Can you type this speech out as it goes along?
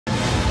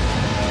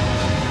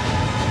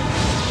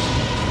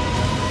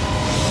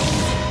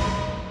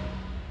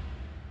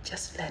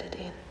Just let it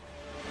in.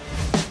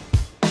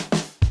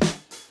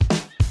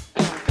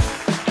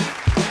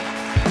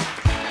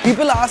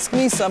 People ask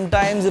me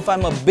sometimes if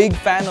I'm a big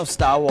fan of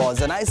Star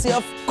Wars, and I say,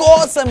 of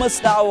course I'm a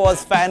Star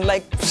Wars fan.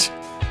 Like, psh,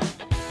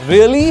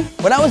 really?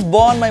 When I was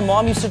born, my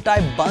mom used to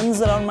tie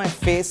buns around my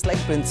face like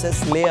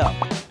Princess Leia.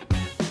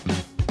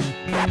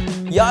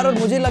 यार और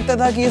मुझे लगता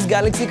था कि इस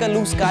Galaxy का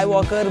look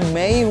Skywalker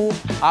मैं ही हूँ.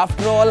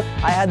 After all,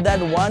 I had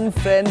that one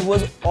friend who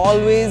was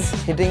always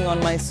hitting on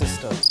my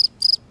sister.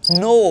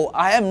 No,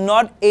 I am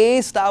not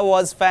a Star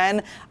Wars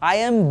fan. I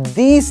am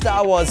the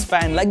Star Wars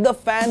fan. Like the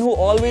fan who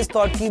always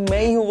thought कि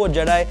मैं ही हूँ वो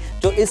Jedi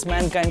जो इस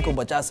mankind को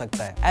बचा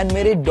सकता है. And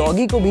मेरे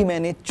डॉगी को भी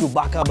मैंने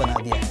चुबाका बना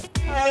दिया है.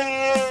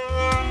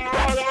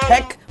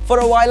 Heck, for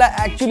a while I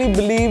actually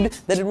believed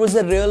that it was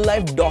a real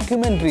life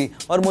documentary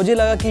और मुझे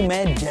लगा कि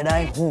मैं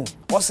Jedi हूँ.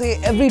 Or say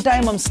every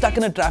time I'm stuck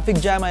in a traffic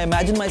jam, I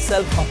imagine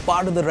myself a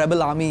part of the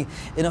rebel army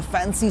in a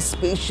fancy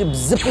spaceship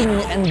zipping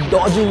and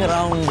dodging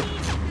around.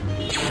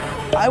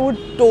 I would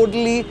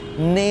totally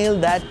nail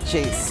that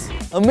chase.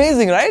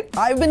 Amazing, right?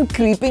 I've been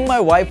creeping my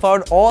wife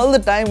out all the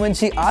time when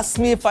she asks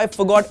me if I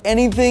forgot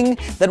anything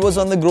that was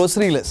on the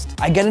grocery list.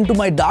 I get into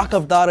my dark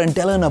avatar and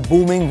tell her in a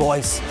booming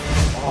voice,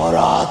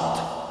 Aurat.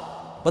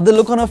 But the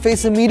look on her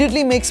face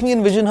immediately makes me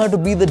envision her to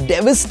be the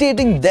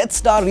devastating Death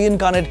Star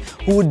reincarnate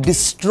who would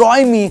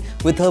destroy me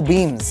with her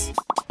beams.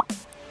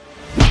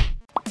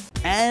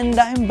 And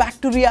I'm back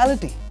to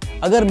reality.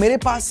 अगर मेरे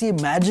पास ये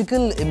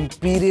magical,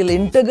 imperial,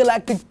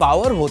 intergalactic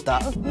power होता.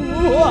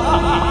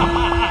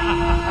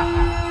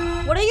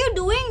 What are you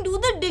doing? Do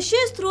the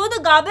dishes, throw the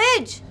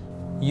garbage.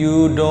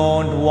 You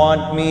don't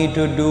want me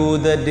to do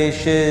the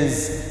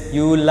dishes.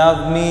 You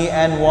love me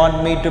and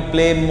want me to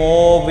play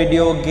more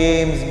video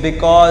games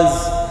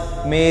because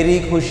मेरी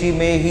खुशी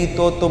में ही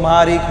तो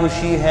तुम्हारी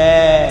खुशी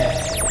है.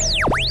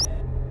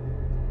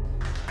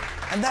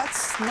 And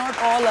that's not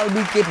all I'll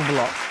be capable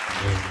of.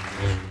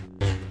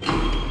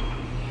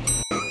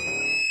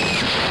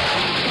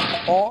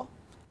 Or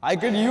I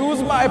could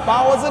use my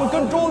powers and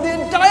control the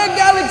entire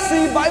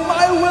galaxy by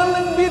my will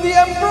and be the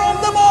emperor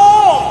of them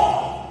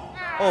all!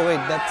 Oh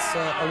wait, that's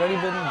already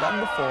been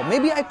done before.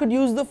 Maybe I could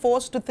use the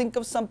Force to think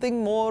of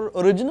something more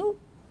original?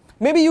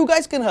 Maybe you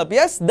guys can help.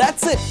 Yes,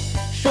 that's it.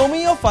 Show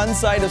me your fun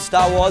side of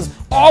Star Wars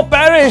or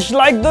perish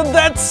like the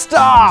Death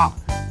Star!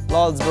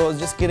 Lols bros,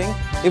 just kidding.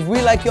 If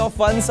we like your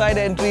fun side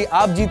entry,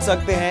 आप जीत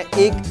सकते हैं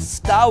एक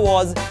Star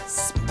Wars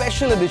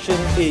Special Edition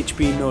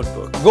HP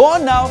Notebook. Go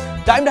on now,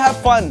 time to have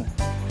fun.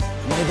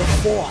 May the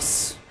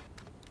Force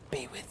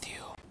be with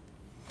you.